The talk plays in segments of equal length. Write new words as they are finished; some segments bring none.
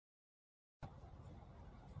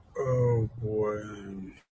Oh boy,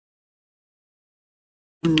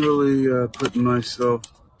 I'm really putting myself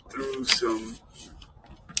through some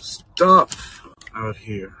stuff out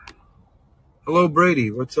here. Hello,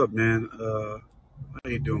 Brady. What's up, man? How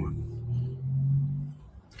you doing?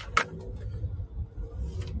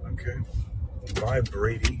 Okay. Bye,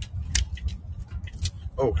 Brady.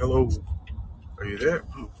 Oh, hello. Are you there?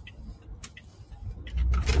 Oh.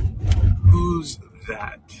 Who's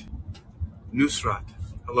that? Nusrat.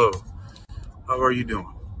 Hello. How are you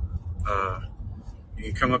doing? You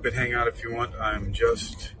can come up and hang out if you want. I'm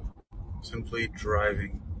just simply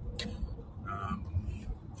driving,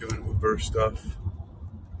 doing Uber stuff.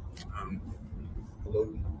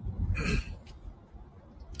 Hello.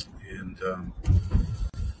 And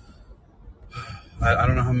I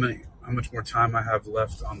don't know how much more time I have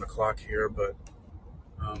left on the clock here, but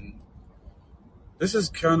this is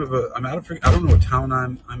kind of I don't know what town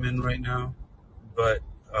I'm in right now, but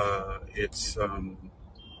it's I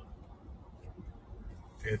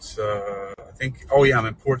think, oh yeah, I'm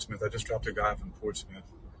in Portsmouth. I just dropped a guy from Portsmouth,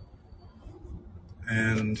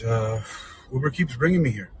 and Uber keeps bringing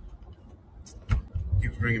me here.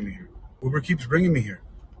 Keeps bringing me here. Uber keeps bringing me here.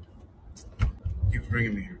 Keeps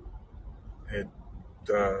bringing me here. It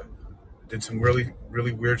did some really,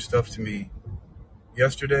 really weird stuff to me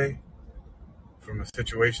yesterday from a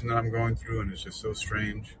situation that I'm going through, and it's just so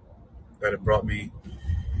strange that it brought me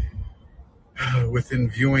within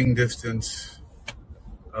viewing distance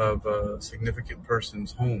of a significant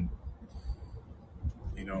person's home.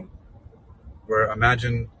 You know, where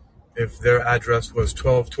imagine if their address was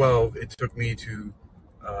 1212, it took me to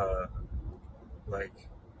like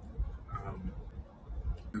um,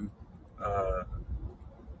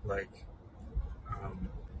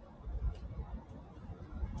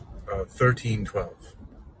 1312,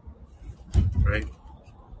 right?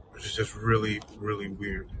 Which is just really, really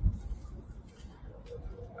weird.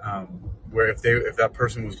 Where if that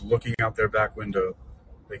person was looking out their back window,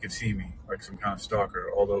 they could see me like some kind of stalker,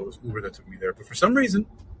 although it was Uber that took me there. But for some reason,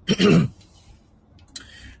 I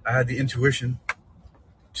had the intuition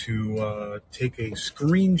to take a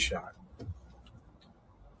screenshot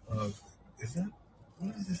of,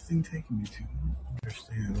 what is this thing taking me to? I don't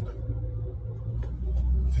understand.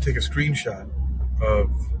 To take a screenshot of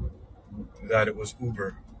that it was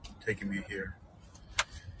Uber taking me here.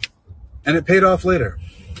 And it paid off later,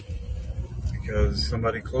 because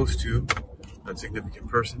somebody close to that significant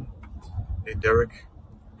person, hey Derek,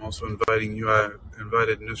 I'm also inviting you. I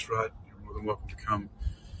invited Nusrat. You're more than welcome to come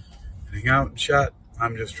and hang out and chat.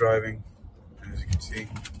 I'm just driving, as you can see,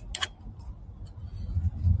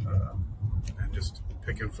 and just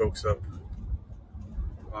picking folks up.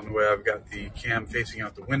 On the way, I've got the cam facing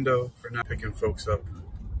out the window for now. Picking folks up.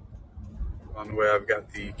 On the way, I've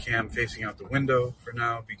got the cam facing out the window for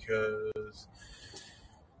now because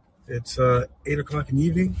it's 8 o'clock in the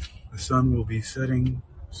evening. The sun will be setting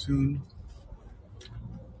soon.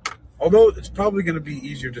 Although it's probably going to be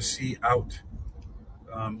easier to see out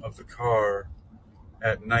of the car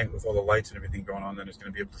at night with all the lights and everything going on than it's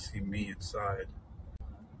going to be able to see me inside.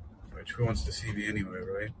 Which, who wants to see me anyway,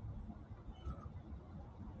 right?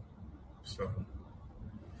 So,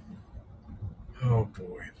 oh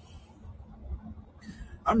boy.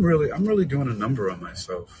 I'm really doing a number on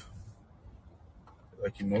myself.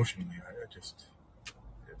 Like emotionally, it's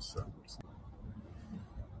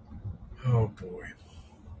oh boy.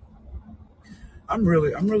 I'm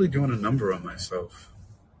really doing a number on myself.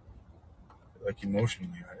 Like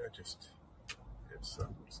emotionally, it's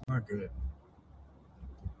not good.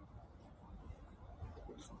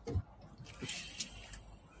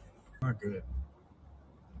 Not good.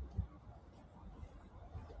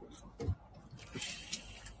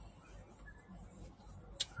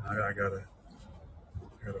 I gotta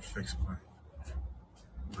fix my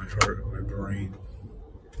heart and my brain.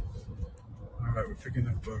 All right, we're picking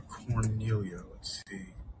up Cornelia. Let's see.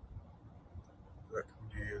 Is that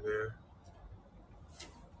Cornelia there?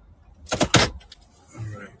 All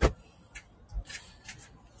right.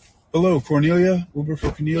 Hello, Cornelia. Uber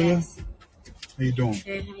for Cornelia. Yes. How you doing?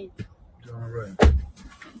 Hey, how you doing? Doing all right.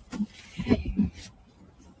 Hey.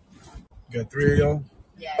 You got 3 of y'all?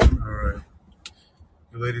 Yeah. All right.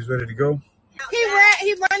 You ladies ready to go?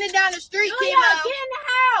 He running down the street, Julia, Kimo. get in the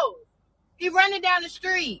house. He running down the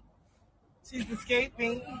street. She's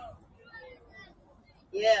escaping.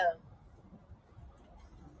 Yeah.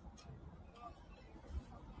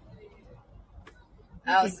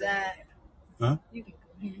 Outside. Huh? You can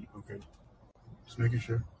go ahead. Okay. Just making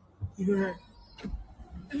sure. Yeah.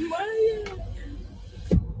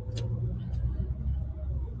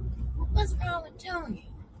 What's wrong with Junior?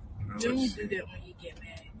 Now, Junior let's do see. that when you get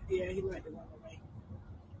mad. Yeah, he liked to run away.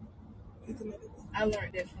 I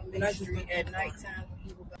learned that from ministry at nighttime when he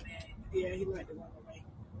would go mad. Yeah, he liked to run away.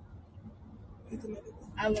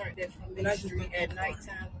 I learned that from ministry at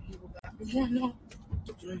nighttime when he would go. No.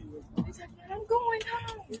 He's like, I'm going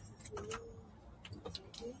home.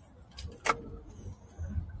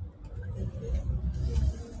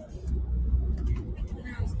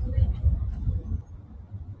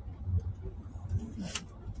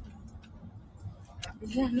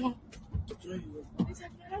 No. He's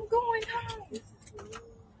like, I'm going home.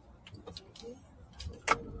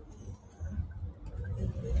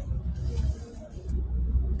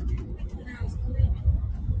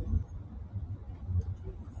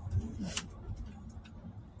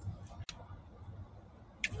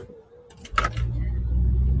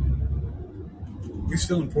 We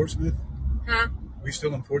still in Portsmouth? Huh? We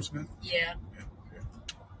still in Portsmouth? Yeah.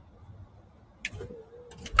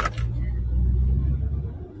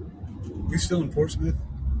 We still in Portsmouth?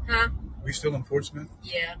 Huh? We still in Portsmouth?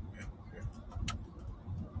 Yeah. Okay.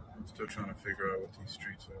 Still trying to figure out what these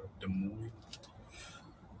streets are. Des Moines?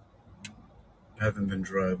 I haven't been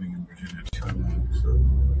driving in Virginia too long, so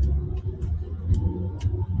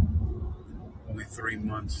only 3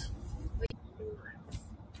 months.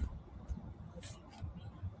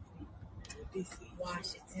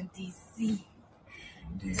 Washington, D.C.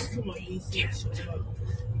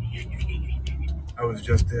 I was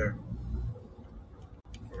just there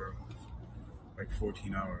for like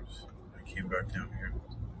 14 hours. I came back down here.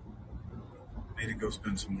 Need to go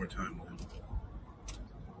spend some more time with him.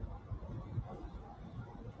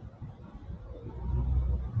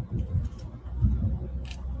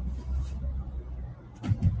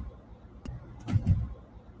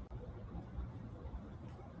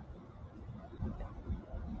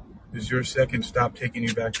 Is your second stop taking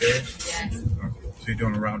you back there? Yes. Okay. So you're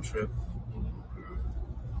doing a round trip?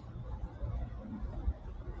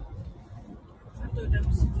 I thought that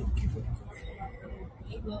was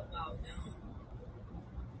he got out now.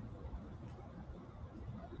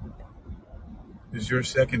 Is your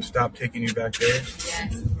second stop taking you back there?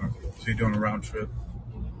 Yes. Okay. So you're doing a round trip?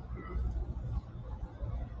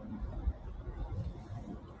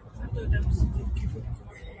 I thought that was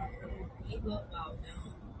he got out now.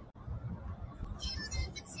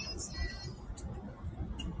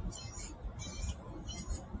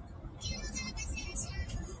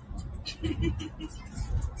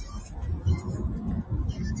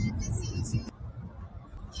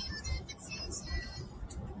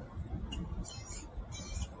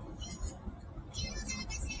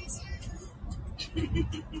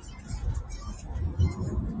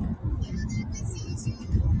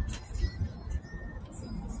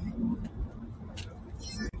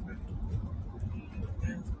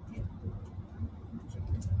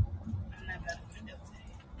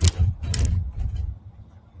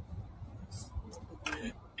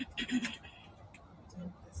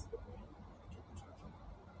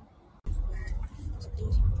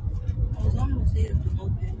 I was almost there with the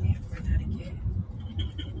moped and ran out of gas.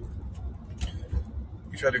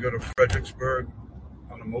 You tried to go to Fredericksburg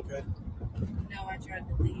on a moped? No, I tried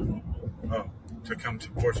to leave. Oh, to come to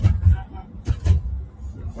Portsmouth.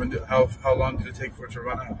 How long did it take for it to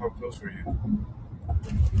run out? How close were you?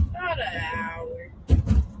 About an hour.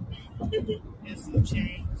 And some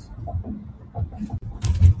change.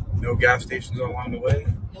 No gas stations along the way?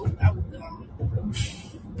 Nope, I was gone.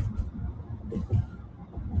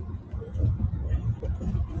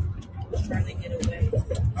 I was trying to get away.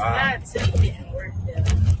 That didn't work though.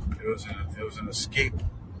 It was an escape.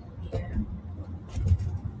 Yeah.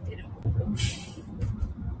 It I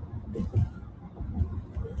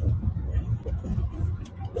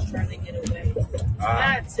was trying to get away.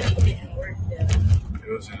 That didn't work though.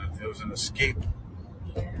 It was an escape.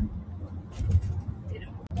 Yeah.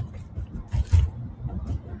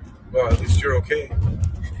 Well, at least you're okay.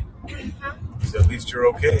 Huh? So at least you're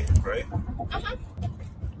okay, right? Uh-huh.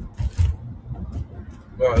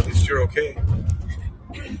 Well, at least you're okay.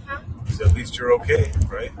 Huh? So at least you're okay,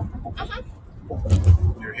 right? Uh-huh.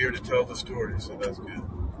 You're here to tell the story, so that's good.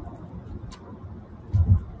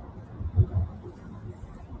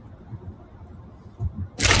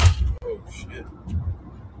 Oh, shit.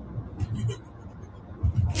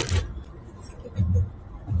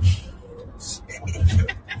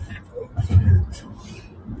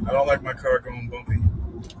 I don't like my car going bumpy.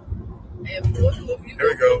 Here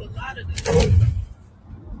we go.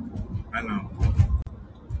 I know.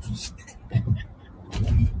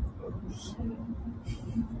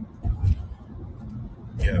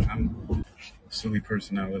 Yeah, I'm a silly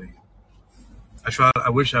personality. I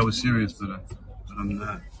wish I was serious, but I'm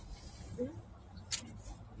not.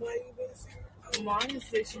 Why you been serious? Mine is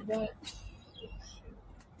 $60.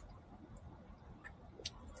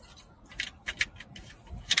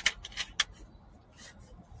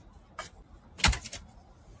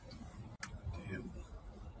 Damn.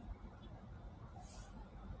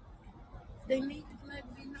 They need to let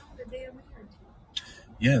me know that they're married.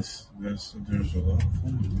 Yes, there's a lot of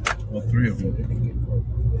them. Well, three of them.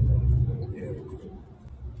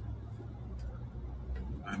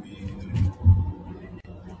 I mean,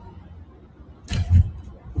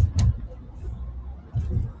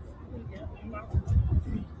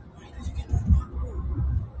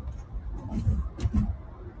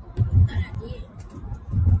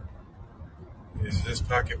 is this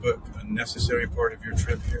pocketbook a necessary part of your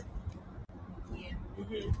trip here? Yeah.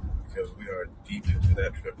 Because we are deep into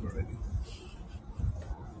that trip already.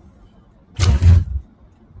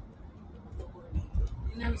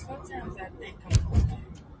 You know, sometimes I think I'm going to.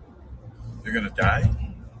 You're gonna die?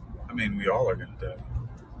 I mean, we all are gonna die.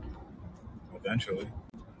 Eventually.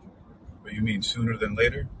 But you mean sooner than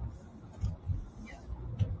later? Yeah.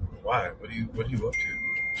 Why? What are you up to?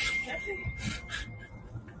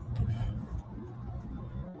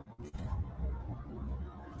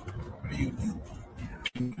 What are you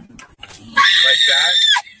like that?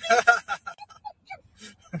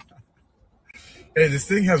 Hey, this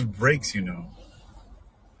thing has brakes, you know.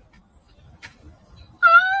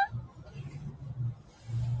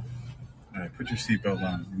 All right, put your seatbelt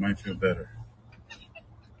on. You might feel better.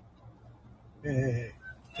 Hey,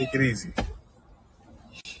 take it easy.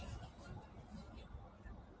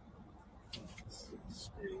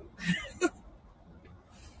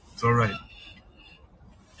 It's all right.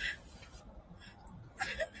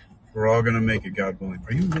 We're all gonna make it, God willing.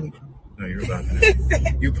 Are you really? No, you're laughing at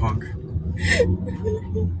me. You punk. Don't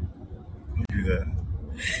do that.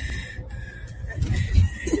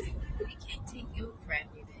 We can't take your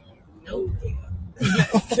crappy bed. No.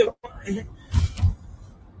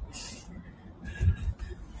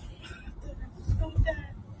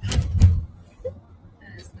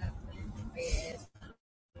 That's not bad.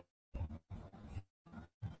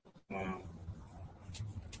 Wow.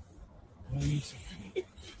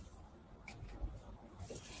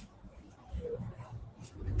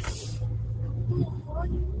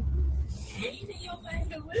 Anything your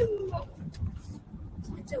favorite window?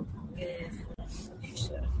 Get your punk ass. You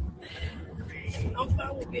shut up. I'm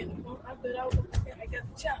fine with being a punk. I bet I got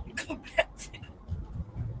the child to come back to.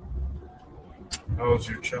 How old's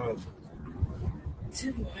your child?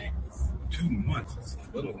 2 months. 2 months. That's a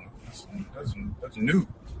little one. That's new.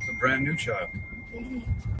 It's a brand new child.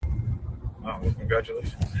 Wow. Well,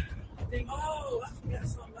 congratulations. Oh, I forgot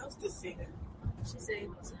something else to say. She said it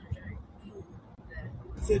was surgery.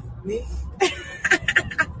 Is it me?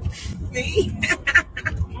 Me?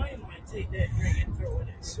 Mine might take that drink and throw it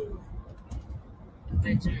in. Sure.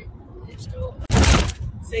 That drink is still.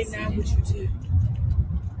 Say now what you do.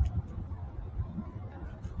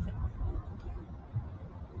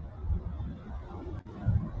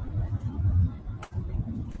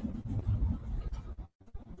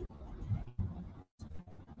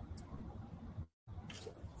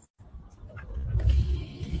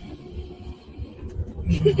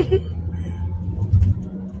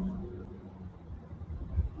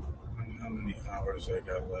 How many hours I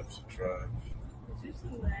got left to drive?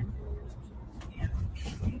 Yeah.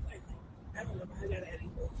 I don't know how I got at it.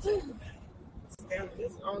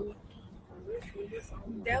 This only.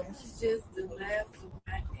 That was just the laugh of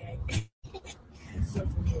my day.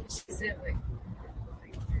 She said, like,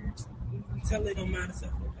 Tell it on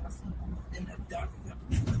myself in the dark.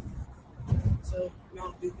 So,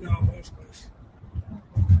 no, orange crush.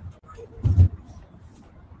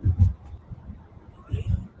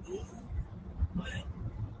 But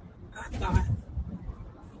I thought.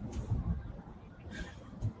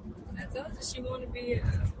 I told her she wanted to be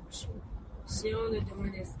she only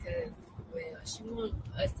doing this because, well, she want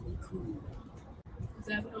us to be cool.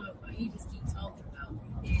 Because I don't know if he just keep talking about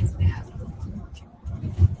me. That's what happens.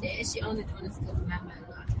 And she only doing this because my man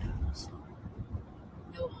locked out. She,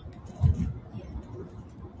 no,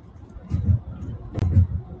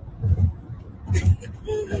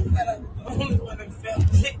 But I'm the only one that felt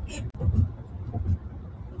it.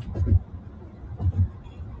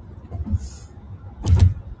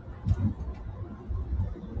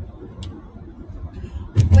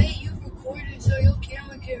 Wait, you recorded so your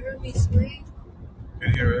camera can hear me scream? You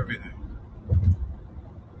can hear everything.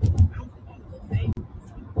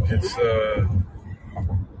 It's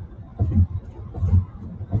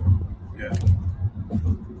yeah.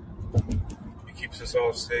 It keeps us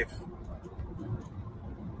all safe.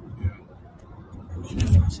 Yeah.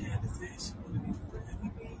 That's all she had to say. She wanted to be friends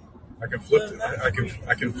with me. I can flip.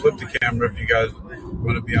 I can flip the camera if you guys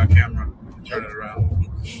want to be on camera. Turn it around.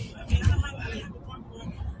 I mean, I have a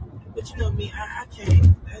problem, but you know me, I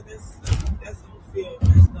can't. That's unfair.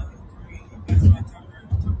 That's not agree. That's what I tell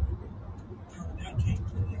her. I can't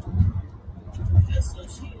do it. That's so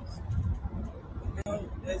she is. No,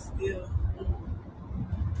 that's still.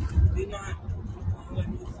 They're not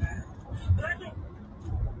on the side. But I don't.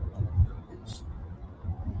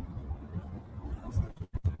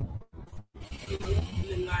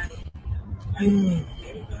 In life,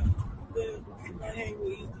 everybody, the people I hang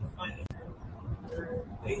with used to fight her.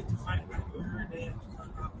 They used to fight with her. They had to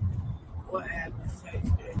come out. What happened? Say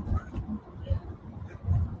that.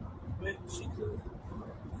 But she could.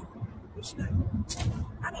 But she not.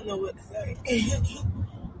 I don't know what to say. I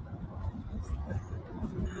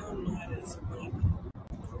don't know how to explain it.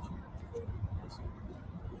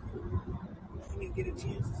 I didn't get a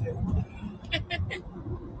chance to.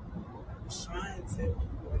 Trying to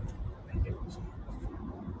make it a chance.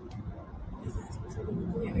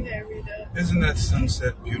 Isn't that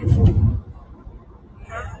sunset beautiful?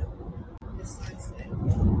 Yeah. The sunset.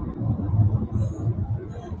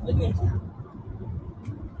 Look at you.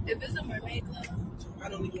 If it's a mermaid club, I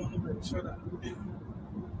don't even want to work. Shut up.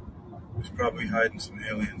 There's probably hiding some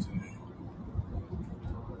aliens in there.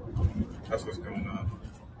 That's what's going on.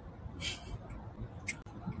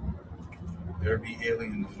 There be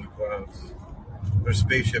aliens in the clouds. There's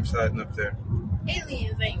spaceships hiding up there.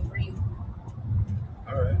 aliens ain't real.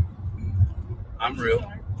 All right. I'm real.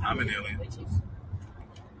 I'm an alien.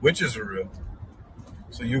 Witches are real.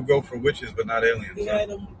 So you go for witches, but not aliens. They had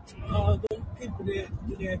them people that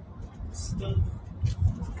do that stuff.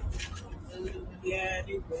 Yeah,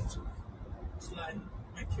 they witches. It's like,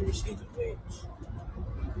 I can't receive a witch.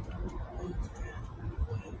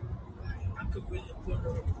 I could really put her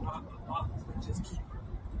in a box and just keep her.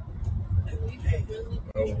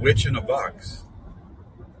 A witch in a box.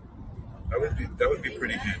 That would be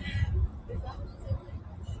pretty handy.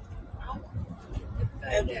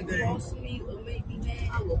 That cross me will make me mad.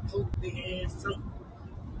 I will poke the ass up.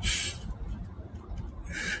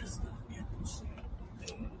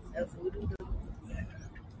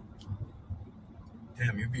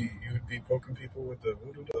 Damn, you would be poking people with the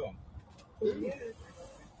voodoo doll. Yeah.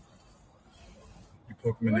 You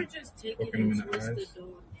poke them Or in just the, take poking it them and in the twist eyes. the door.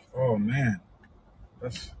 Oh man,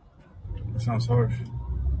 that sounds harsh.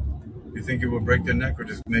 You think it will break their neck or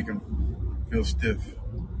just make them feel stiff?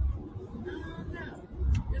 I don't know.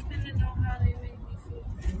 Depending on how they make me feel.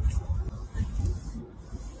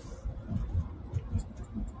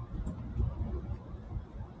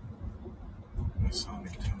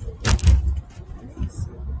 Masonic temple.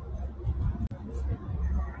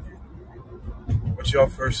 What's y'all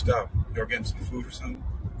first stop? Y'all getting some food or something?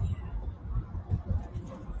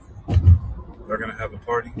 Y'all gonna have a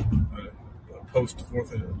party? A post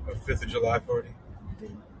 5th of July party?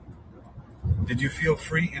 Did you feel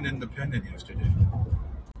free and independent yesterday?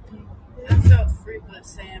 I felt free, but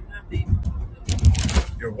Sam, my baby wanted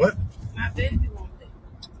it. You're what? My baby wanted it.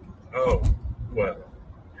 Oh, well.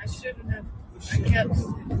 I shouldn't have. I kept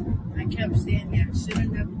saying that I should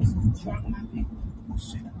have never drunk my baby.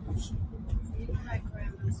 You know I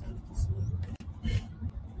cried myself to sleep.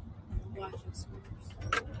 Watching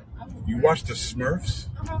Smurfs. You watched the Smurfs?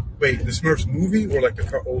 Uh-huh. Wait, the Smurfs movie or like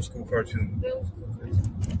the old school cartoon? Those cool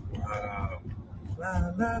cartoons. Wow. La, la,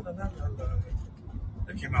 la, la, la, la.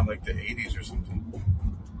 That came out like the 80s or something.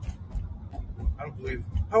 I don't believe.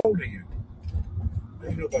 How old are you? What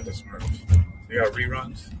do you know about the Smurfs? They got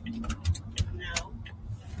reruns? No.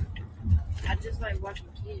 I just like watching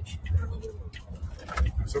kids.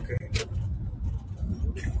 It's okay.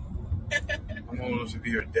 I'm old enough to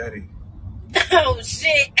be your daddy. Oh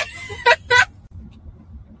shit!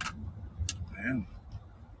 I am.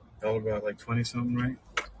 Y'all about like 20 something, right?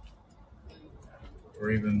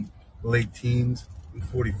 Or even late teens. I'm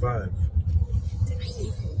 45.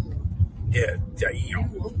 Yeah, damn.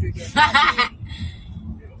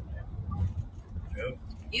 Yep.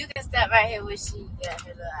 You can step right here when she got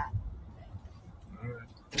her little eye. All right.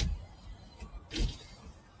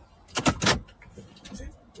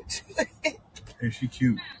 Hey, she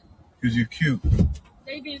cute. Cause you're cute.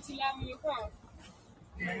 They being too loud in your car.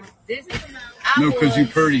 This is No, cause you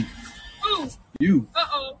purty. Ooh, You.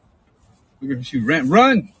 uh-oh. Look at her. She ran.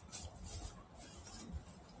 Run.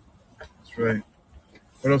 That's right.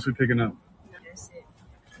 What else are we picking up? That's it.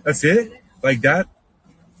 That's it? Like that?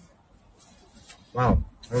 Wow.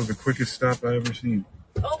 That was the quickest stop I ever seen.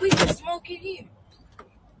 Oh, we can smoke it here.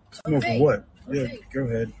 Smoke Okay. what? Yeah, Okay. go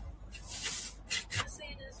ahead. I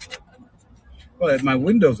say this smoke. Well, my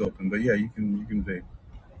window's open, but yeah, you can vape.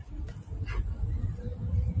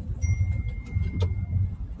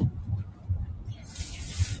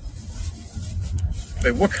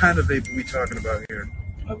 Like, what kind of vape are we talking about here?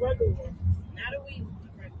 A regular one. Not a weed one,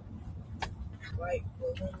 a regular. Like the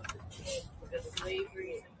one with the can With the flavor in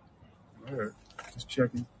it. All right, just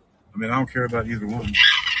checking. I mean, I don't care about either one.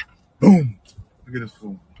 Boom! Look at this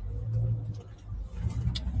fool.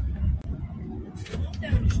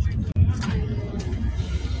 Down the street.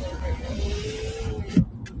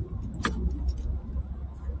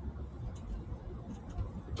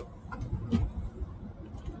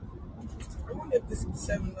 I wonder if this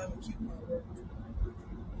 7-Eleven coupon works.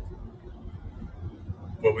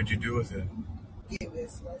 What would you do with it? Give it a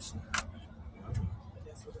slushy.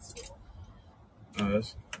 That's what it's for.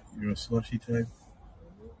 You're a slushy type?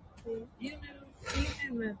 You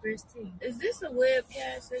had my first team. Is this a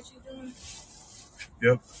webcast that you're doing?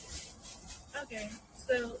 Yep. Okay.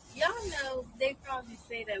 So, y'all know they probably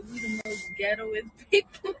say that we the most ghettoest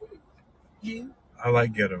people. You? I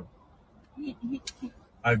like ghetto.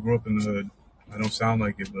 I grew up in the hood. I don't sound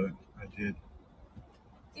like it, but I did.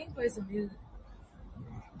 You can play some music.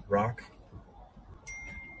 Rock.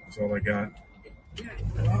 That's all I got.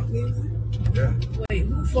 Rock music? Yeah. Wait,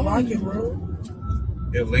 who Rock phone? and roll?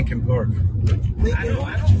 Yeah, Lincoln Park. I don't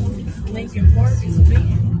know. Lincoln Park is a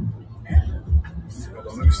band. Hold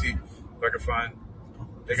on, let me see if I can find.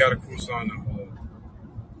 They got a cool song now. Hold on.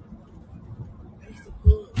 That's the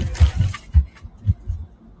good.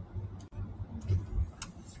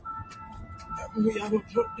 We have a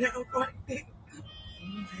put down right there.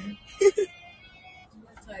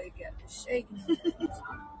 That's how you got the shaking.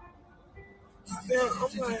 Still,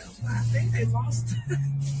 I'm like, I think they lost it.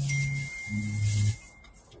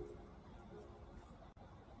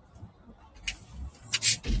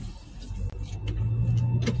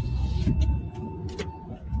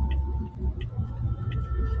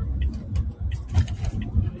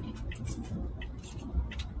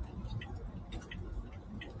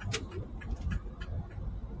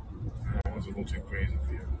 That was a little too crazy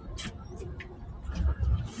for you.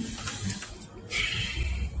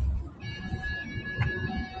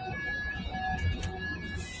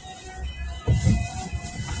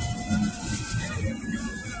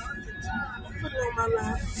 Put it on my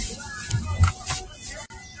lap.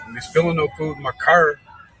 I'm spilling no food in my car.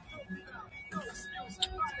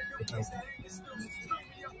 I'm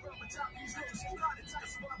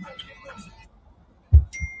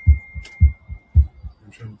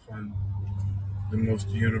trying to find the most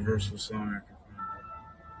universal song I can find.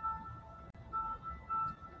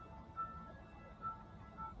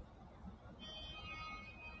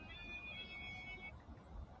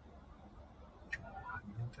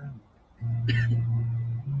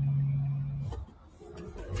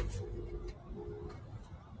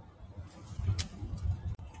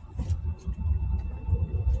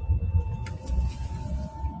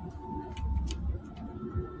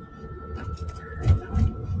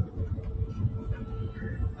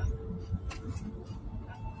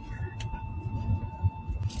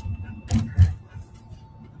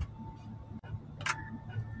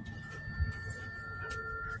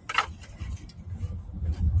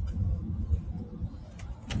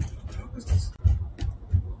 What is this?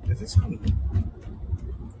 Is this on?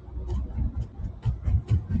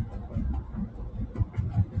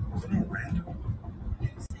 Is it on random?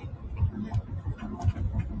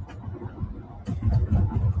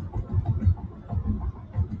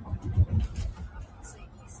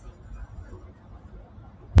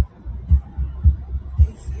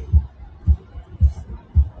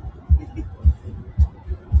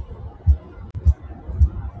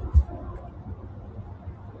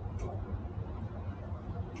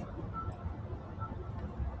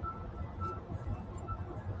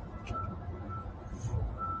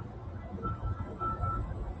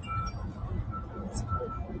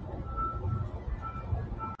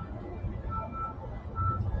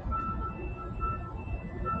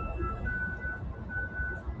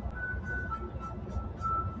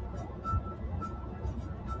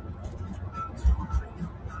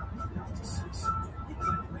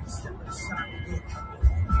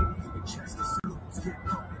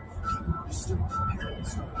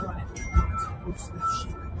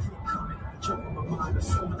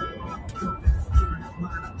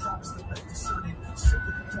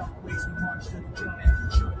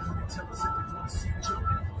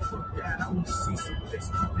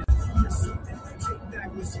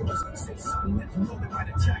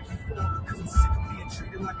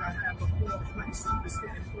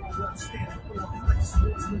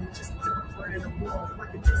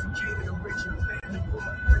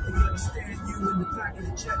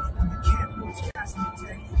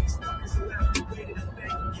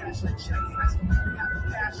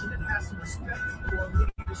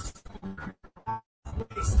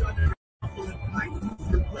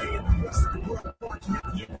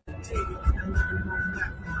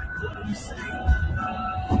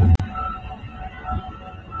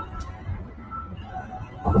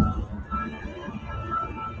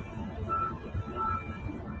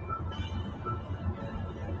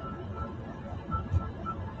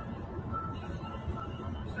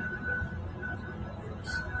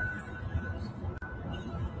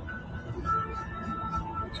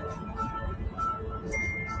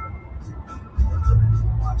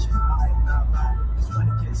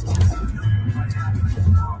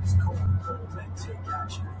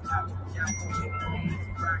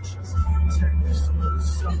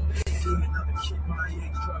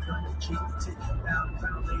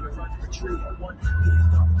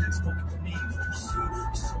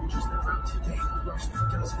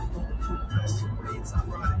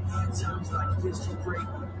 great.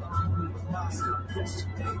 Moscow,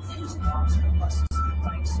 yesterday, his moms and buses,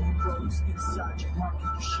 bikes and roads, inside your market,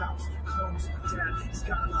 your shops, clothes. My dad, he's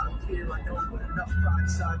got a lot of fear, I know, but enough pride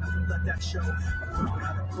inside, nothing let that show. I learned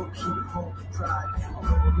how to book, keep it home with pride. I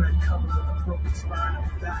wear a red cover with a broken spine on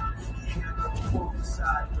the back. He handled the quote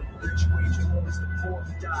inside, the rich wage always the poor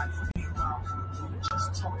who die. Meanwhile, the just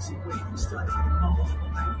talks away, started with a mumble,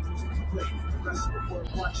 I used to play. The rest of the world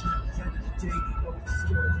watching at the end of the day, over the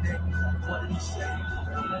skill of name, what did he say?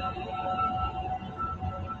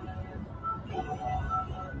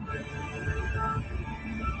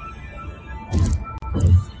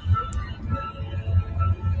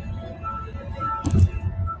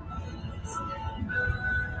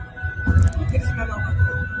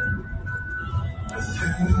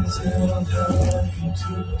 Hands held high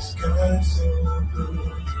into the sky so blue,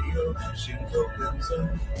 the ocean opens up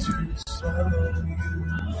to swallow you.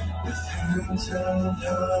 With hands held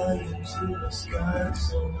high into the sky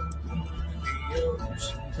so blue, the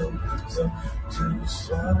ocean opens up to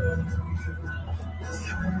swallow you. With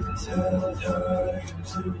hands held high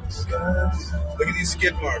into the sky so blue. Look at these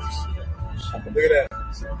skid marks. Look at that.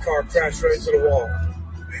 Car crashed right into the wall.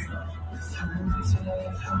 With hands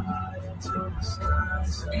held high into the sky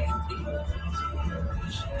so blue,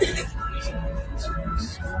 the ocean opens up to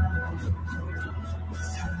swallow you. With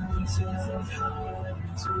hands held high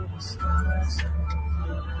into the sky so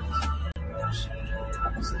blue, the ocean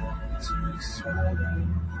opens up to swallow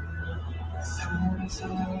you. With hands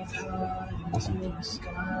held high into the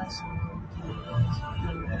sky so blue,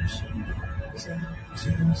 the ocean opens up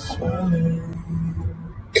to swallow you.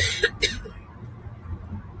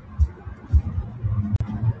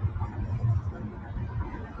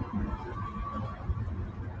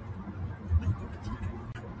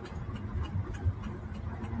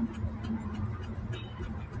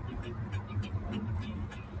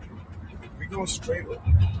 We going straight with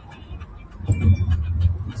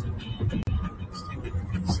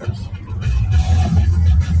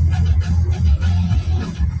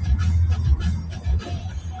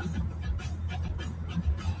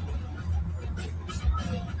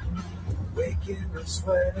Waking up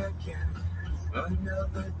sweat again.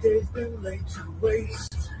 Another day's been laid to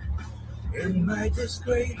waste. In my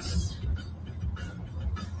disgrace,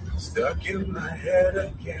 stuck in my head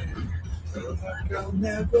again. Feel like I'll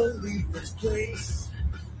never leave this place.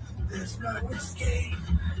 There's no escape.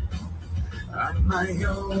 I'm my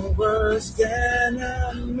own worst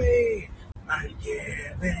enemy. I'm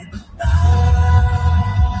giving up.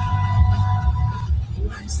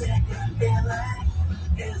 One second feeling.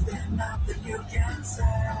 Is there nothing you can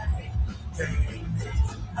say? Take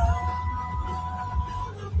this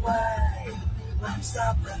all away. I'm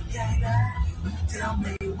suffocating. Tell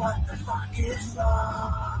me what the fuck is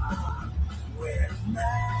wrong with me.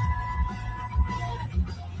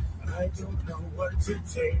 I don't know what to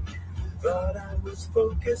take. Thought I was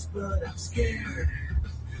focused, but I'm scared.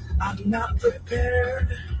 I'm not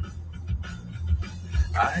prepared.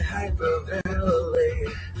 I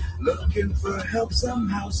hyperventilate, looking for help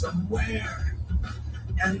somehow, somewhere,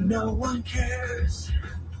 and no one cares.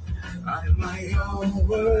 I'm my own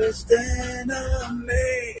worst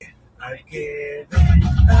enemy. I've given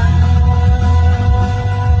up.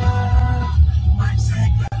 I'm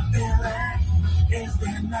sick of feeling. Is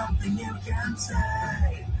there nothing you can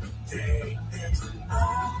say? Take this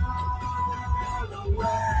all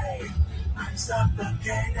away. I'm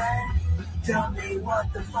suffocating. Tell me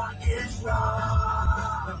what the fuck is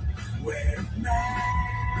wrong with me.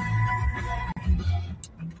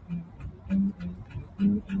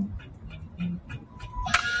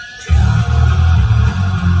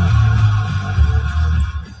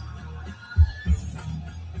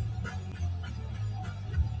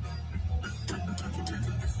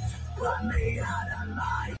 Put me out of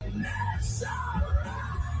my mess,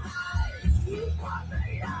 alright. Put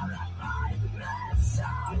me out of my mess,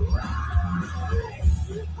 alright.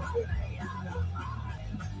 Put me out of my.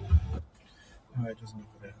 Alright, just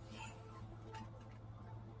enough of that.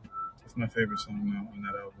 It's my favorite song now on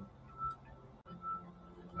that album.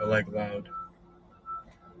 I like Loud.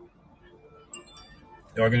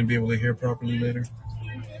 Y'all gonna be able to hear properly later?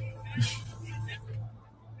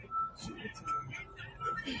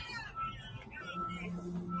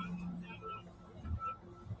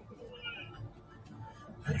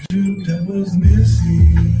 I dreamed I was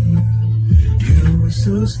missing. You were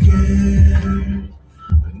so scared.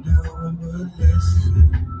 But now I'm a lesson.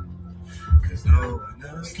 'Cause no one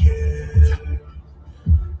else cared.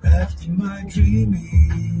 After my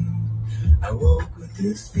dreaming, I woke with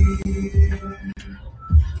this fear.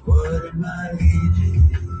 What am I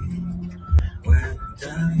leaving when I'm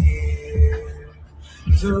down here?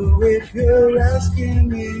 So if you're asking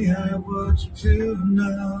me, I want you to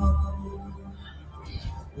know.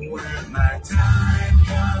 When my time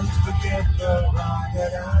comes, forget the wrong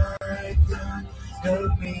that I've done.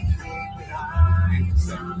 Help me leave behind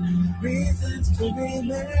some reasons to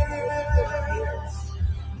reminisce.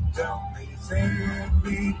 Don't resent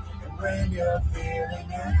me, and when you're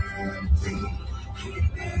feeling empty, keep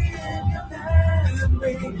me in your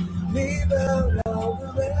memory. Leave out all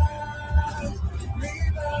the rest.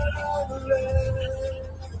 Leave out all the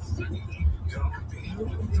rest. Don't be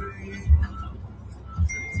afraid.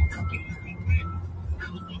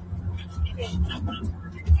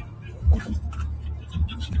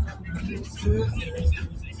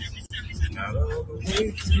 Not all the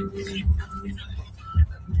way through,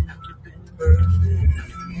 perfect,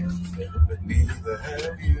 but neither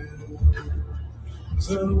have you.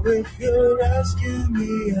 So if you're asking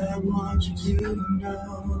me, I want you to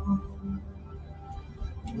know.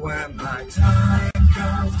 When my time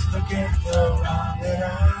comes, forget the wrong that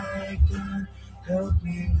I've done. Help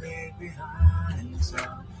me leave behind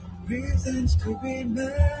some reasons to be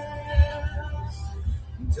missed.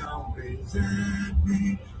 Don't resent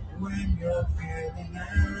me when you're feeling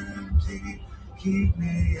empty. Keep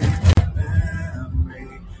me in your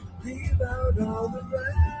memory. Leave out all the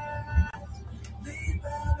rest. Leave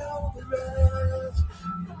out all the rest.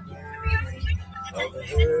 All the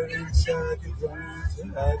hurt inside you learned to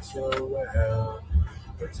act so well.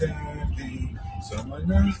 Pretending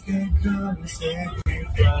someone else can come and save me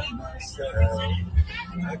from myself.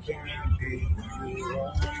 I can't be who you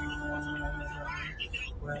are.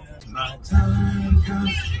 When my time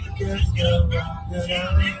comes, get the wrong that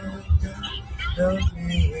I've done. Help me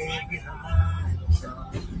leave behind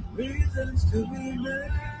some reasons to be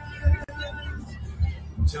missed.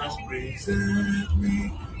 Don't resent me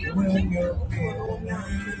when you're feeling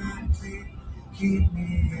empty. Keep me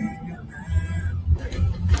in your memory.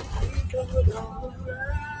 Leave out all the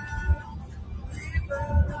rest. Leave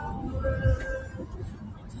out all the rest.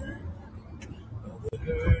 All the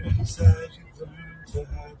hurt inside you've learned to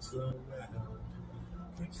hide so well.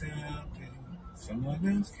 Pretending someone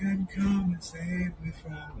else can come and save me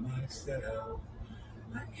from myself.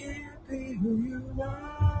 I can't be who you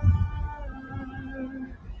are.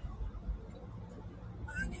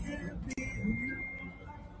 I can't be who you are.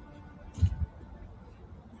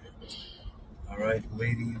 All right,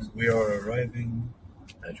 ladies, we are arriving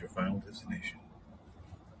at your final destination.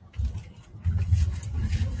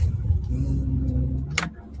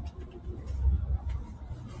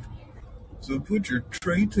 So put your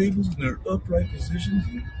tray tables in their upright positions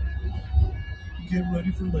and get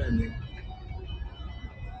ready for landing.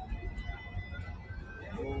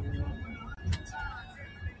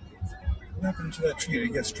 What happened to that tree? Did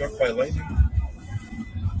it get struck by lightning?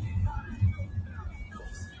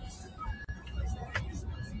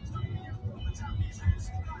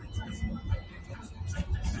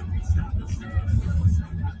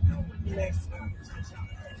 Next.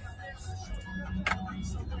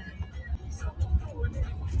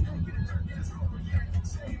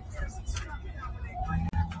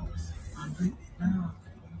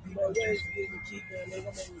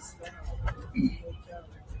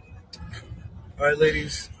 All right,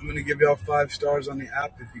 ladies, I'm going to give y'all 5 stars on the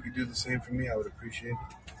app. If you could do the same for me, I would appreciate it.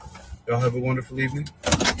 Y'all have a wonderful evening.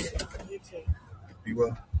 Be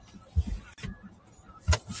well.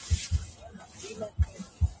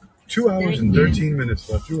 2 hours and 13 minutes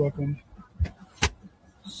left. You're welcome.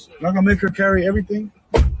 Not going to make her carry everything.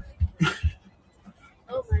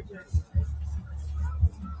 Oh my goodness.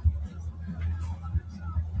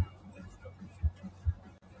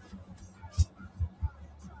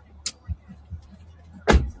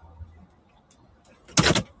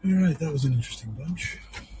 All right, that was an interesting bunch.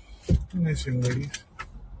 Nice young ladies.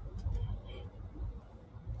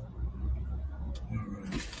 All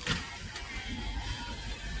right.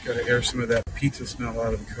 Got to air some of that pizza smell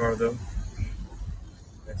out of the car, though.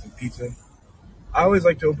 Got some pizza. I always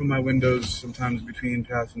like to open my windows sometimes between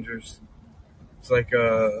passengers. It's like,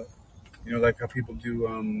 like how people do,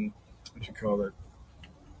 what you call it,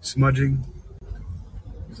 smudging.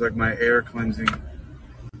 It's like my air cleansing,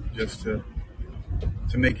 just to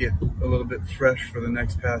make it a little bit fresh for the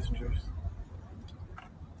next passengers.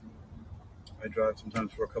 I drive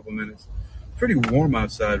sometimes for a couple minutes. It's pretty warm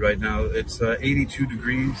outside right now. It's 82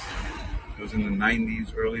 degrees. It was in the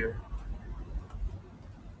 90s earlier.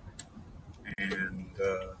 And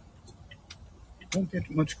it won't get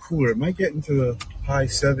much cooler. It might get into the high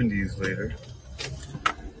 70s later.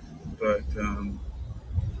 But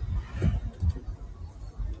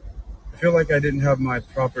I feel like I didn't have my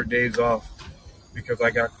proper days off because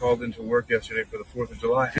I got called into work yesterday for the 4th of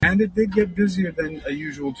July, and it did get busier than a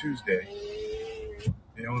usual Tuesday.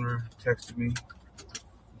 The owner texted me and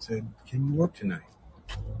said, "Can you work tonight?"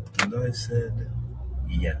 And I said,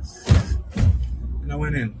 "Yes." And I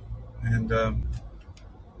went in, and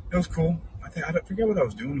it was cool. I forget what I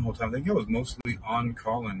was doing the whole time. I think I was mostly on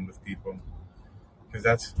calling with people, because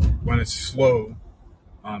that's when it's slow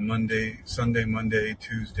on Sunday, Monday,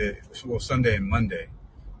 Tuesday. Well, Sunday and Monday,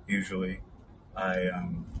 usually.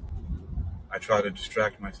 I try to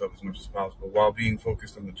distract myself as much as possible while being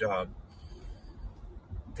focused on the job.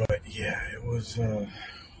 But yeah, it was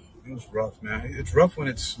rough, man. It's rough when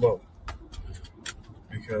it's slow,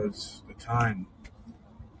 because the time,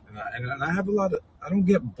 and I have a lot of. I don't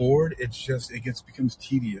get bored. It's just it becomes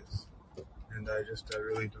tedious, and I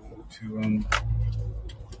really don't want to.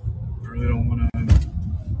 I really don't want to.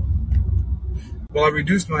 Well, I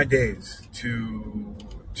reduced my days to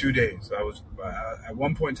 2 days. I was at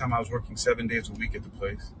one point in time I was working 7 days a week at the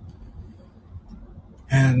place,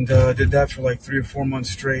 and did that for like 3 or 4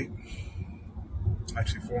 months straight.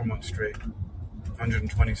 Actually, 4 months straight,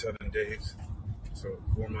 127 days, so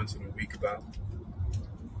 4 months in a week about.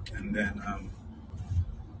 And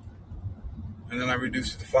then I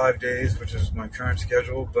reduced it to 5 days, which is my current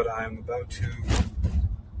schedule. But I'm about to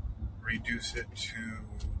reduce it to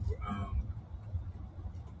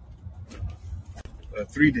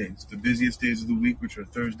 3 days, the busiest days of the week, which are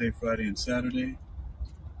Thursday, Friday, and Saturday.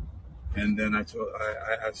 And then I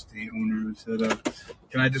asked the owner, I said,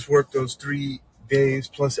 "Can I just work those 3 days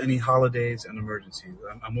plus any holidays and emergencies?"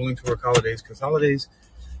 I'm willing to work holidays, because holidays,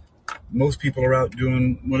 most people are out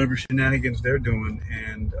doing whatever shenanigans they're doing,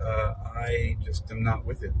 and I just am not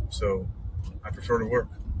with it. So I prefer to work.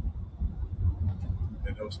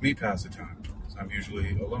 It helps me pass the time, because I'm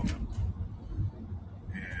usually alone.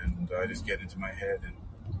 And I just get into my head, and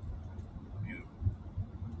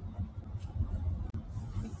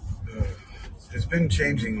it's been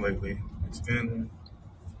changing lately. It's been,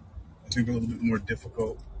 I think, a little bit more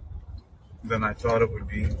difficult than I thought it would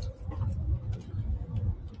be.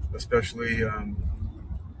 Especially,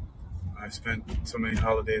 I spent so many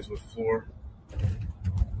holidays with Floor,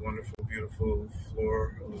 wonderful, beautiful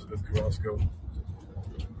Floor, Elizabeth Carrasco.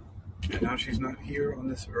 And now she's not here on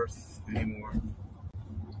this earth anymore.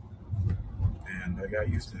 And I got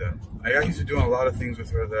used to that. I got used to doing a lot of things with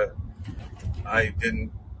her that I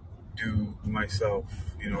didn't do myself,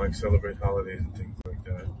 like celebrate holidays and things like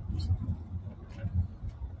that. So,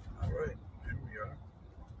 all right, here we are,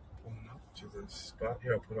 pulling up to the spot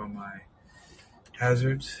here. I'll put on my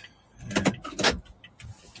hazards and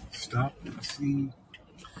stop and see.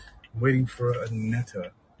 I'm waiting for a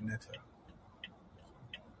Netta.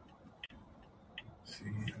 See,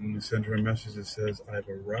 I'm going to send her a message that says, "I've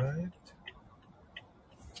arrived."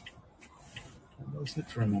 I'll sit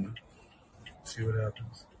for a moment, see what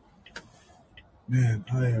happens. Man,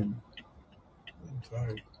 I'm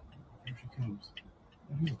tired. Here she comes.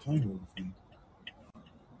 Oh, here's a tiny little thing.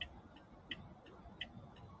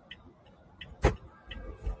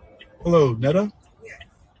 Hello, Netta? Yes.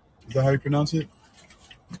 Is that how you pronounce it?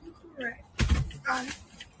 Correct. How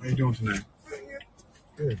you doing tonight?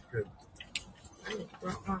 Good. I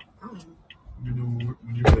broke my phone. You know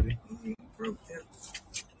when you're ready. You broke it.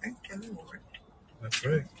 Thank the Lord. That's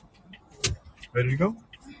right. Ready to go? All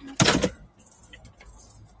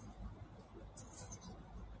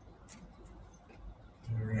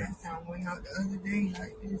right. That sound went out the other day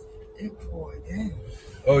like this. It poured down.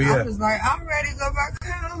 Oh, yeah. I was like, I'm ready to go back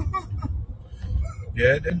home.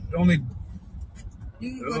 Yeah, it only...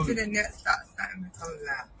 You can go to the next stop sign and come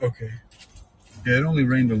out. Okay. Yeah, it only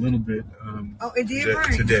rained a little bit. It did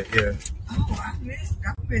rain? Today, yeah. Oh, I missed.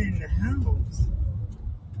 I've been in the house.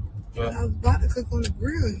 Well, I was about to cook on the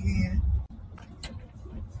grill again.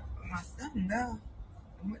 My son left.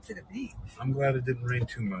 I went to the beach. I'm glad it didn't rain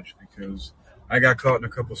too much, because I got caught in a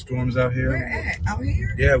couple storms out here. Where at? Out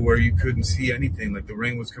here? Yeah, where you couldn't see anything. Like the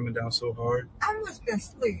rain was coming down so hard. I must have been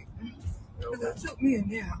asleep. Because it took me a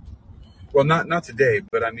nap. Well, not today,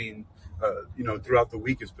 but I mean, throughout the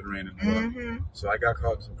week it's been raining a lot. Mm-hmm. So I got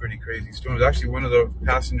caught in some pretty crazy storms. Actually, one of the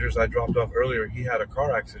passengers I dropped off earlier, he had a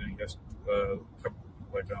car accident a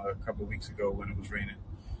couple weeks ago when it was raining.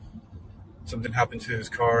 Something happened to his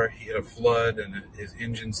car. He had a flood, and his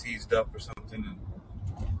engine seized up or something. And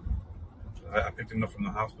I picked him up from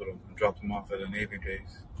the hospital and dropped him off at a Navy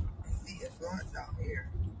base. I see it floods out here.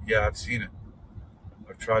 Yeah, I've seen it.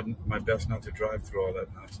 I've tried my best not to drive through all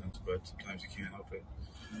that nonsense, but sometimes you can't help it.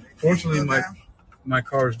 Fortunately, my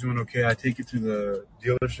car is doing okay. I take it to the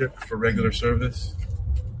dealership for regular service,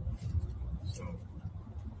 so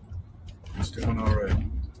it's doing all right.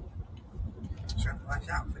 So watch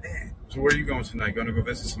out for that. So where are you going tonight? Going to go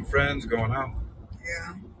visit some friends? Going out?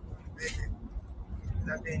 Yeah.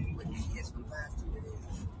 I've been with the kids for the last 2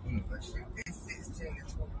 days. But shoot, they're 16 and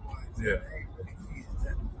 21. So Yeah. they ain't really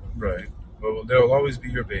kids. Right. Well, they'll always be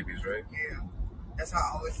your babies, right? Yeah. That's why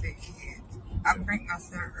I always say kids. I pranked my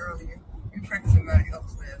son earlier. You pranked somebody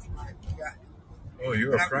else last night. You got Oh,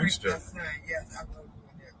 you're a but I pranked my prankster. son. Yes, I love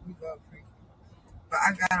doing that. We love pranking. But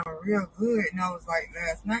I got him real good, and I was like,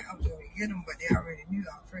 last night I was going to get him, but they already knew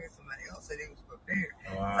I was pranking somebody else, so they was prepared.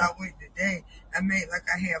 So I went today. I made like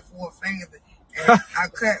I had 4 fingers, and I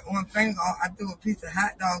cut one finger off. I threw a piece of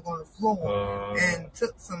hot dog on the floor and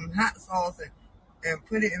took some hot sauce and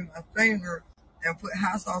put it in my finger and put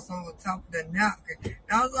hot sauce on the top of the napkin.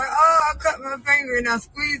 And I was like, oh, I cut my finger and I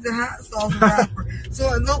squeezed the hot sauce wrapper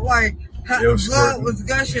so it looked like blood was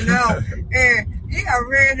gushing out. And I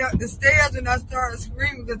ran up the stairs and I started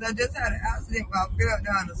screaming because I just had an accident where I fell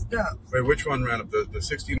down the steps. Wait, which one ran up? The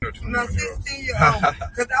 16 or 21? My 16-year-old.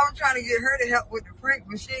 Because I was trying to get her to help with the prank,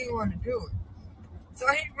 but she didn't want to do it. So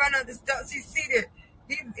he run up the steps. He see that.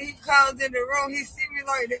 He comes in the room. He see me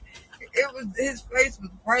like that. It was his face was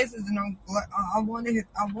priceless, and I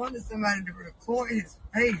wanted somebody to record his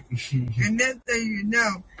face. And next thing you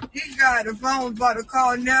know, he got the phone about to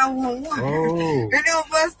call 911. Oh. And they'll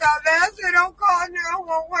bust stop there. I said, "Don't call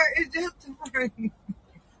 911. It's just a prank."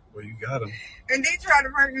 Well, you got him. And they tried to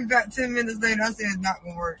prank me back 10 minutes later. I said, "It's not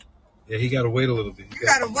gonna work." Yeah, he got to wait a little bit. You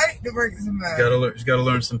gotta wait to break somebody. He's got to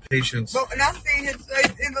learn some patience. But when I seen his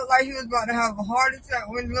face, it looked like he was about to have a heart attack.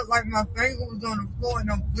 When it looked like my finger was on the floor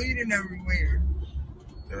and I'm bleeding everywhere.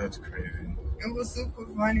 That's crazy. It was super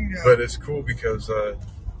funny though. But it's cool because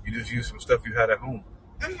you just used some stuff you had at home.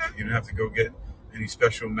 Mm-hmm. You didn't have to go get any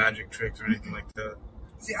special magic tricks or anything like that.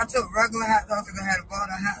 See, I took regular hot sauce because I had a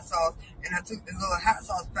bottle of hot sauce, and I took the little hot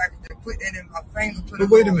sauce package and put that in my finger, put a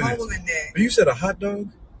little hole in there. You said a hot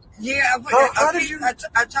dog? Yeah, I put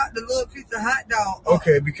I chopped a little piece of hot dog.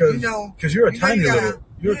 Okay, because you're a tiny little.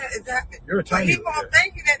 Yeah, exactly. You're a tiny little. But he wasn't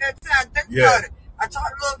thinking at that time. Think about it. I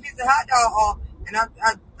chopped a little piece of hot dog off, and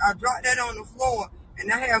I dropped that on the floor,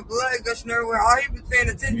 and I had blood gushing everywhere. All he was paying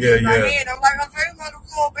attention to my hand. I'm like, my finger on the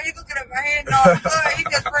floor, but he looking at my hand and all the blood. He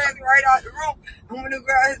just ran right out the room. I'm gonna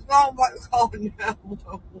grab his phone, about to call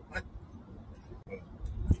 911.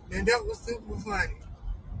 And that was super funny.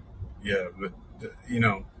 Yeah, but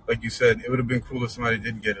like you said, it would have been cool if somebody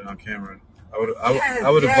did get it on camera. I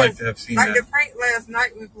would have liked to have seen that. Like the prank last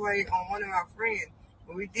night we played on one of our friends.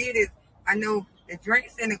 What we did is, I know the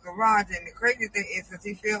drinks in the garage, and the crazy thing is because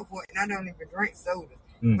he fell for it, and I don't even drink soda.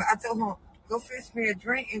 But I told him, go fix me a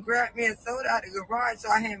drink and grab me a soda out of the garage. So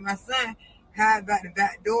I had my son hide by the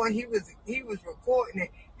back door. He was recording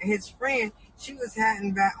it, and his friend, she was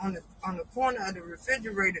hiding back on the corner of the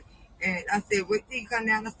refrigerator. And I said, wait till you come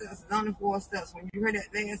down the steps. It's only 4 steps. When you heard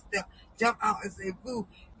that last step, jump out and say, boo.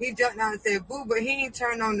 He jumped out and said, boo, but he ain't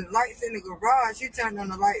turned on the lights in the garage. He turned on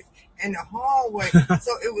the lights in the hallway.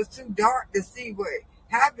 So it was too dark to see what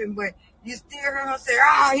happened. But you still heard him say,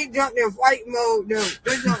 he jumped in flight mode, though.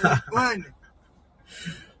 This was funny.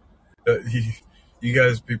 You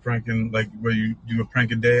guys be pranking, like, where you do a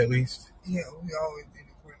prank a day at least? Yeah, we always do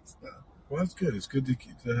the prank stuff. Well, that's good. It's good to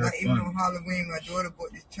have like, fun. Even on Halloween, my daughter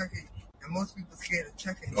bought this Chucky, and most people scared of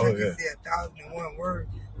Chucky. Chucky said 1,001 words.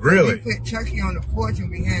 Really? So we put Chucky on the porch and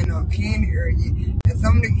we had candy early, and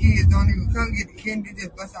some of the kids don't even come get the candy, they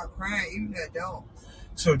just bust out crying, even the adults.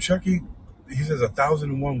 So Chucky, he says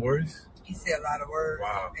 1,001 words? He said a lot of words.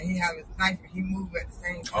 Wow. And he have his knife and he moved at the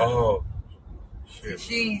same time. Oh, shit.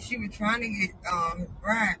 She was trying to get his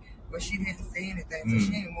bride, but she didn't say anything, so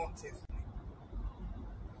she didn't want Tiffany.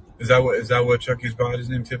 Is that what Chucky's bride is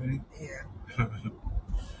named, Tiffany? Yeah.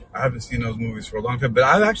 I haven't seen those movies for a long time, but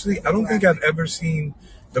I don't think I've ever seen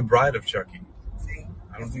The Bride of Chucky. See?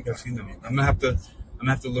 I don't think I've seen them. I'm gonna have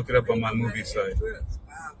to look it up on my movie site.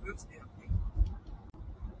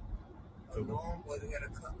 Long was got a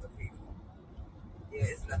couple of people. Yeah,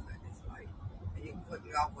 it's nothing. It's like, and you can put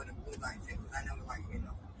me off with a blue light because I never like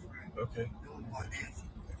Okay. No more Nancy.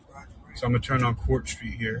 So I'm gonna turn on Court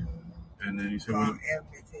Street here, and then you said what?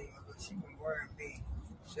 She been wearing me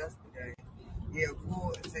yesterday. Yeah,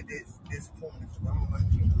 pull into this corner. So I don't like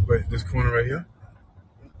it. Wait, this corner right here?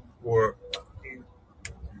 Or?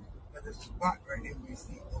 But the spot right there we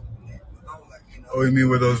see open there. I don't like, Oh, you mean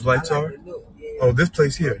where those lights are? Oh, this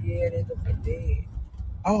place here. Yeah, they look dead.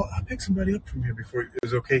 Oh, I picked somebody up from here before.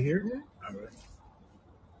 Is it okay here? Mm-hmm.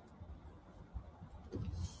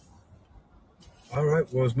 All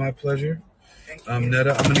right. Well, it's my pleasure.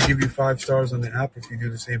 Netta, I'm going to give you 5 stars on the app. If you do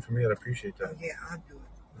the same for me, I'd appreciate that. Oh, yeah, I'll do it.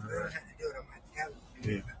 I don't have to do it on my tablet.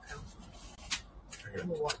 Yeah. I'm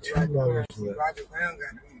gonna watch 2 Roger Brown. hours See, left. Roger Brown got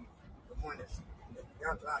to be the one that's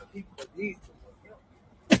got a lot of people, but these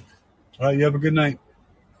two. All right, you have a good night.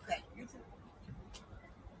 Okay, you too.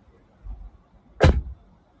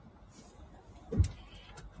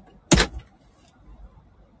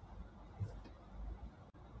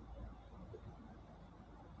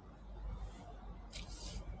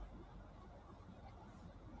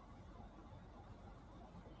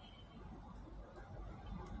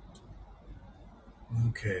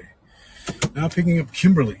 Okay. Now picking up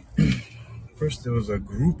Kimberly. First, there was a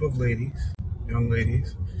group of ladies, young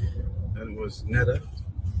ladies. Then it was Netta,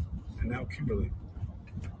 and now Kimberly.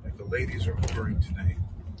 Like the ladies are Ubering tonight.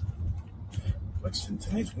 But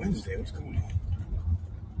tonight's Wednesday. What's going on?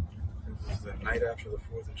 This is the night after the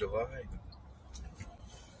 4th of July.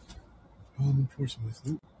 In Portsmouth.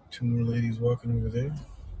 Ooh, 2 more ladies walking over there.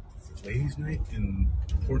 It's a ladies' night in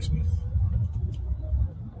Portsmouth.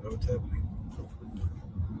 What's happening?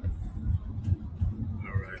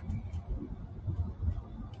 All right.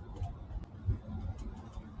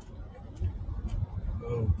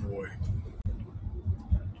 Oh boy.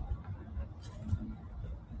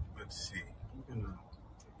 Let's see.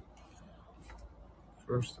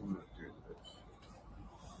 First, I'm gonna do this.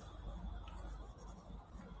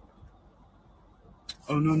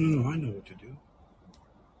 Oh no! I know what to do.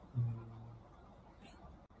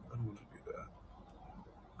 I don't want to do that.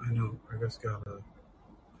 I know. I just gotta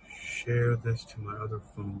share this to my other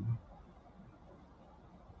phone.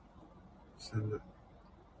 Send it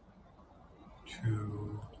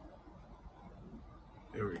to.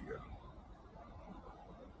 There we go.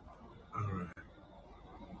 All right.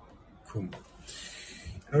 Cool.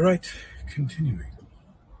 All right. Continuing.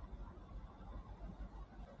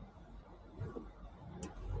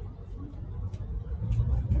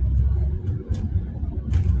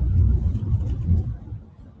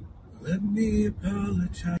 Let me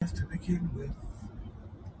apologize to begin with.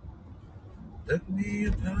 Let me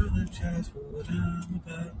apologize for what I'm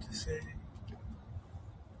about to say.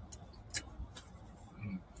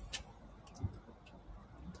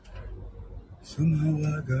 Somehow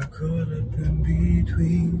I got caught up in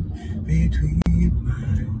between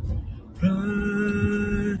my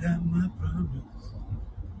pride and my promise,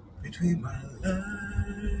 between my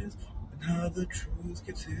lies and how the truth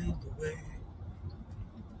gets in the way.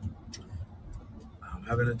 I'm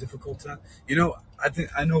having a difficult time.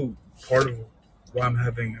 I know part of why I'm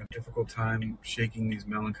having a difficult time shaking these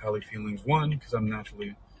melancholy feelings. 1, because I'm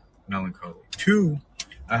naturally melancholy. 2,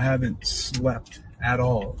 I haven't slept at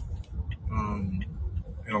all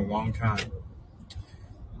in a long time.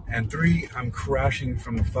 And 3, I'm crashing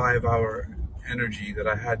from a 5-hour energy that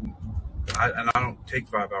I hadn't. And I don't take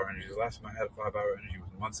 5-hour energy. The last time I had a 5-hour energy was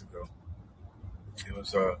months ago. It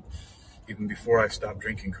was even before I stopped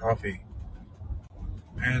drinking coffee.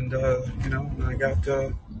 And I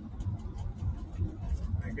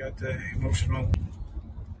got emotional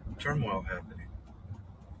turmoil happening.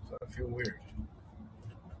 So I feel weird.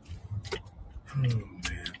 Oh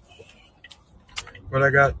man. But I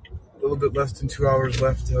got a little bit less than 2 hours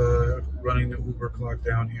left running the Uber clock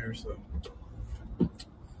down here, so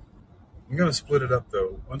I'm gonna split it up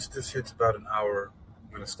though. Once this hits about an hour,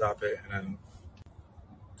 I'm gonna stop it and then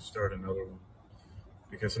start another one.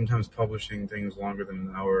 Because sometimes publishing things longer than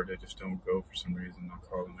an hour, they just don't go for some reason. I'll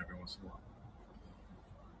call them every once in a while.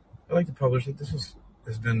 I like to publish it. This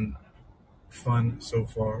has been fun so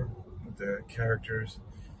far with the characters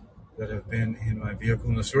that have been in my vehicle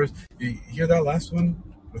in the stores. You hear that last one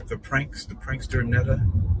with the pranks, the prankster Netta,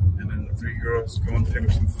 and then the 3 girls going to pick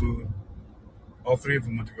up some food. All 3 of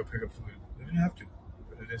them went to go pick up food. They didn't have to,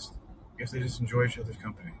 but I guess they just enjoy each other's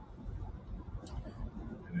company.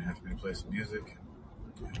 And they asked me to play some music.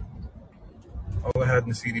 All I had in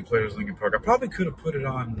the CD player was Linkin Park. I probably could have put it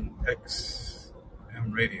on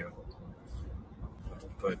XM radio,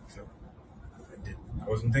 but I didn't. I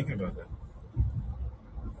wasn't thinking about that.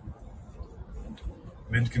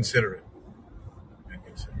 Meant to consider it.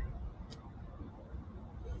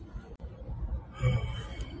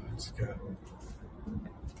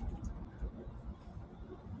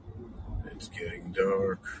 It's getting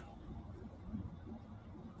dark.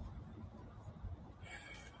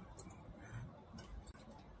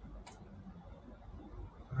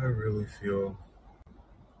 I really feel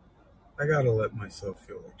I gotta let myself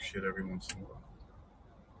feel like shit every once in a while.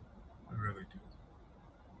 I really do.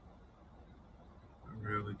 I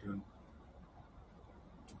really do.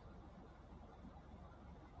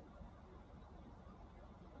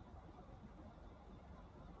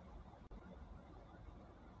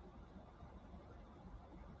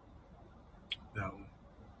 That one.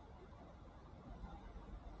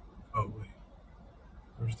 Oh, wait.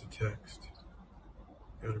 Where's the text?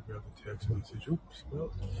 Gotta grab the text message. Oops.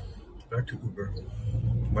 Well, back to Uber.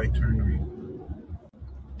 Light turn green.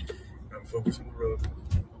 Gotta focus on the road.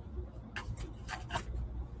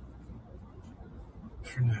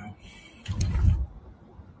 For now.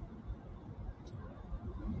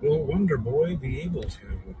 Will Wonder Boy be able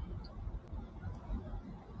to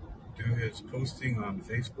do his posting on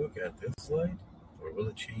Facebook at this light? Or will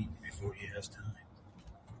it change before he has time?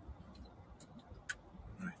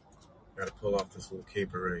 Alright. Gotta pull off this little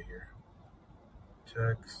caper right here.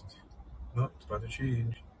 Text. Oh, it's about to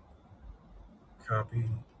change. Copy.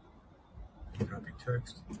 Copy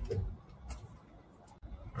text.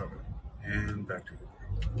 Alright. And back to Uber.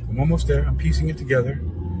 I'm almost there. I'm piecing it together.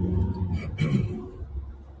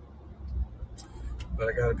 But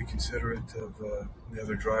I gotta be considerate of the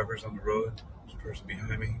other drivers on the road. This person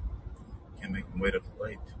behind me. Can't make them wait at the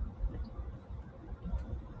light.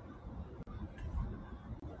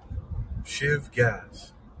 Shiv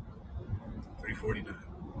gas. $3.49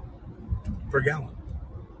 per gallon.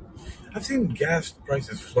 I've seen gas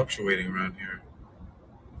prices fluctuating around here.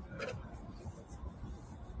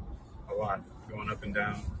 A lot. Going up and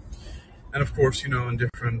down. And of course, in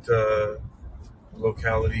different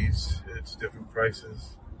localities, it's different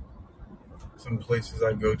prices. Some places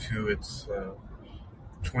I go to, it's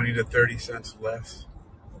 20 to 30 cents less.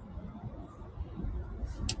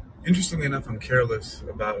 Interestingly enough, I'm careless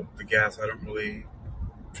about the gas. I don't really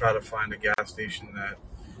try to find a gas station that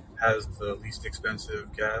has the least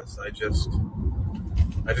expensive gas. I just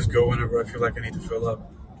go whenever I feel like I need to fill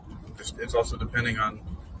up. It's also depending on,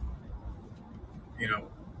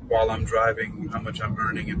 while I'm driving, how much I'm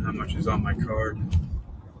earning and how much is on my card.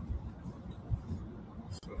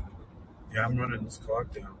 So, yeah, I'm running this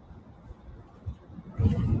clock down.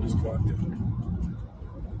 I'm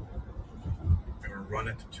gonna run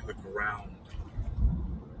it to the ground.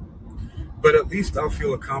 But at least I'll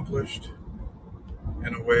feel accomplished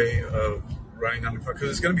in a way of running down the clock, because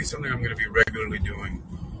it's going to be something I'm going to be regularly doing,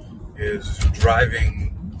 is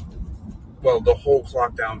driving, the whole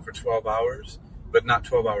clock down for 12 hours, but not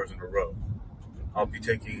 12 hours in a row. I'll be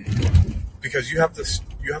taking, because you have to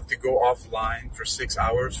go offline for 6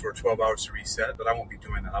 hours for 12 hours to reset, but I won't be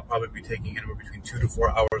doing that. I'll probably be taking anywhere between 2 to 4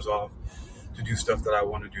 hours off to do stuff that I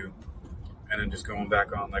want to do, and then just going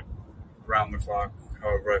back on like round the clock,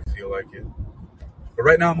 however I feel like it. But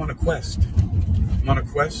right now I'm on a quest. I'm on a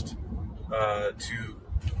quest to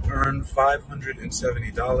earn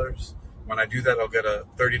 $570. When I do that, I'll get a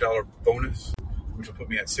 $30 bonus, which will put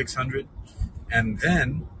me at $600. And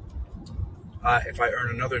then if I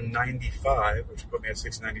earn another $95, which will put me at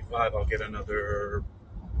 $695, I'll get another,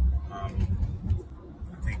 I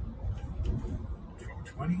think,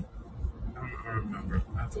 $20? I don't remember.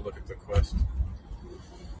 I have to look at the quest.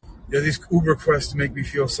 Yeah, these Uber quests make me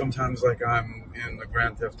feel sometimes like I'm in the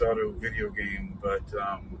Grand Theft Auto video game, but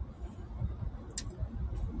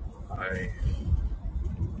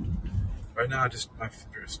right now my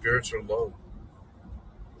spirits are low.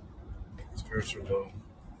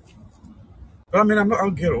 But I mean,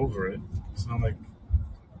 I'll get over it. It's not like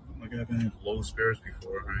I've been in low spirits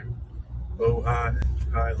before, right? Low, high,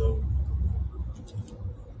 high, low.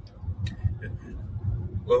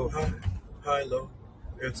 Low, high, high, low.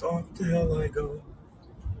 It's off to hell I go.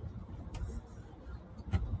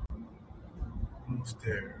 Almost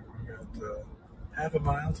there. We got half a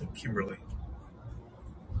mile to Kimberly.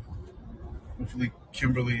 Hopefully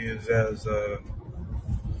Kimberly is as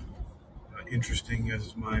interesting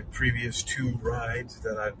as my previous 2 rides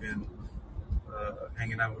that I've been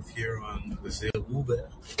hanging out with here on the Zale Uber.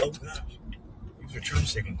 Oh gosh. Use your turn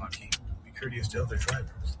signal hotkey. Be courteous to other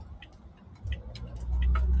drivers.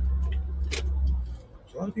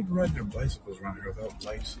 A lot of people ride their bicycles around here without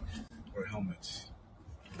lights or helmets.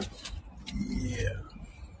 Yeah.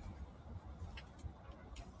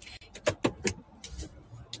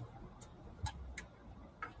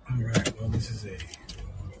 All right. Well, this is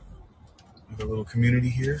another little community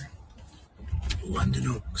here. London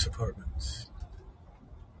Oaks Apartments.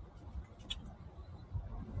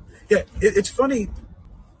 Yeah, it's funny.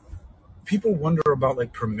 People wonder about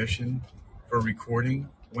like permission for recording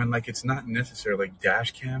when like it's not necessary, like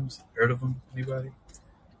dash cams. Heard of them? Anybody?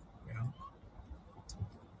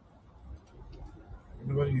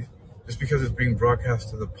 Nobody. Just because it's being broadcast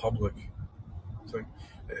to the public. It's like,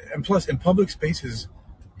 and plus in public spaces,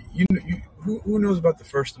 who knows about the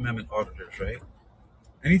First Amendment auditors, right?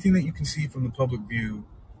 Anything that you can see from the public view,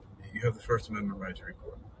 you have the First Amendment right to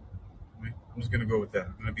record. Right? I'm just gonna go with that.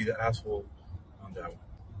 I'm gonna be the asshole on that one.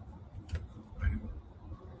 I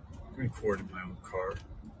record in my own car.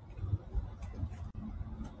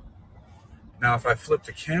 Now, if I flip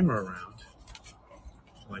the camera around,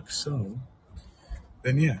 like so,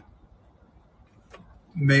 then yeah,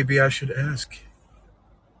 maybe I should ask,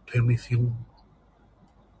 permission.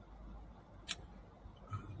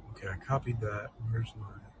 Okay, I copied that. Where's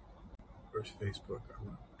Facebook? I'm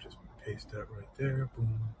going to just paste that right there.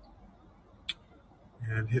 Boom.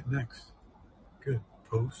 And hit next. Good.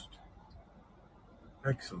 Post.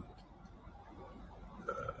 Excellent.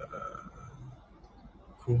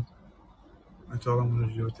 Cool. That's all I'm going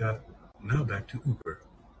to do with that. Now back to Uber.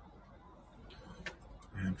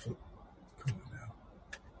 And flip. Come on now.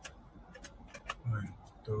 All right,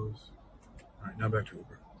 those. All right, now back to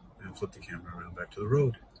Uber. And flip the camera around back to the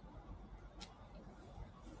road.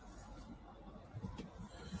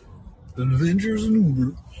 The Avengers and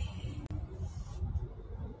Uber.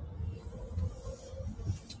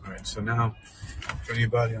 All right, so now, if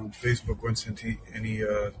anybody on Facebook wants into any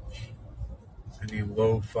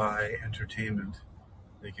lo-fi entertainment,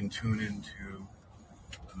 they can tune into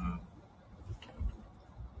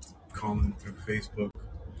calling through Facebook.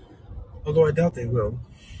 Although I doubt they will.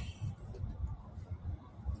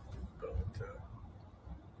 But,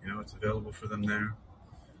 it's available for them there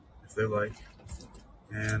if they like.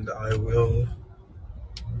 And I will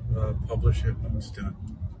publish it when it's done.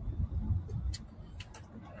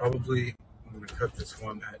 Probably I'm going to cut this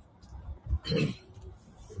one at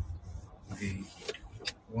the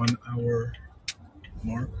 1 hour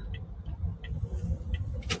mark.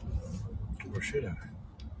 Or should I?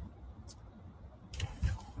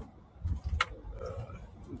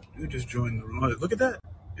 You just joined the room. Look at that.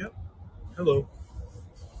 Yep. Hello.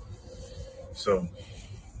 So,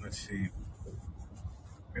 let's see.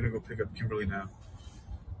 I'm going to go pick up Kimberly now.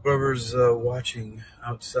 Whoever's watching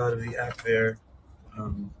outside of the app there,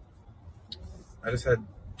 I just had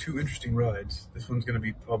 2 interesting rides. This one's going to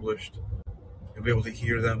be published. You'll be able to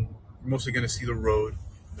hear them. You're mostly going to see the road.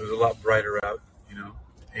 It was a lot brighter out,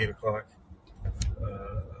 8 o'clock.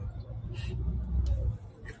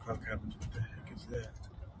 8 o'clock happens. What the heck is that?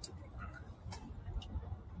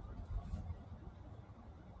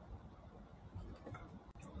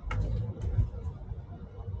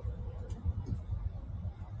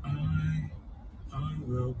 I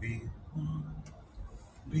will be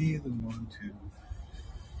the one to.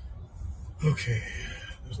 Okay,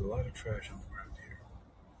 there's a lot of trash on the ground here.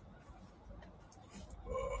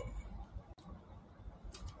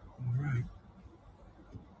 All right,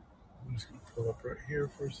 I'm just gonna pull up right here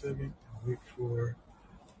for a second and wait for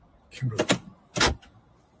Kimberly. All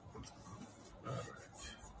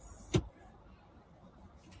right.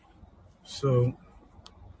 So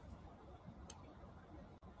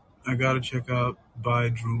I gotta check out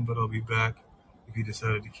Bide's room, but I'll be back if he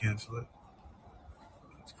decided to cancel it.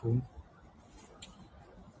 That's cool.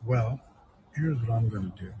 Well, here's what I'm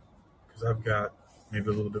gonna do, because I've got maybe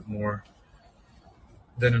a little bit more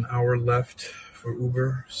than an hour left for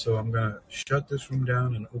Uber, so I'm gonna shut this room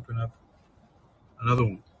down and open up another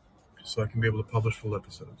one so I can be able to publish full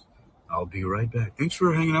episodes. I'll be right back. Thanks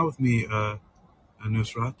for hanging out with me,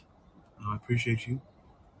 Nusrat. I appreciate you.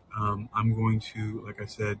 I'm going to, like I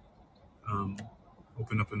said,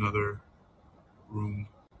 open up another room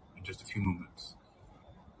in just a few moments.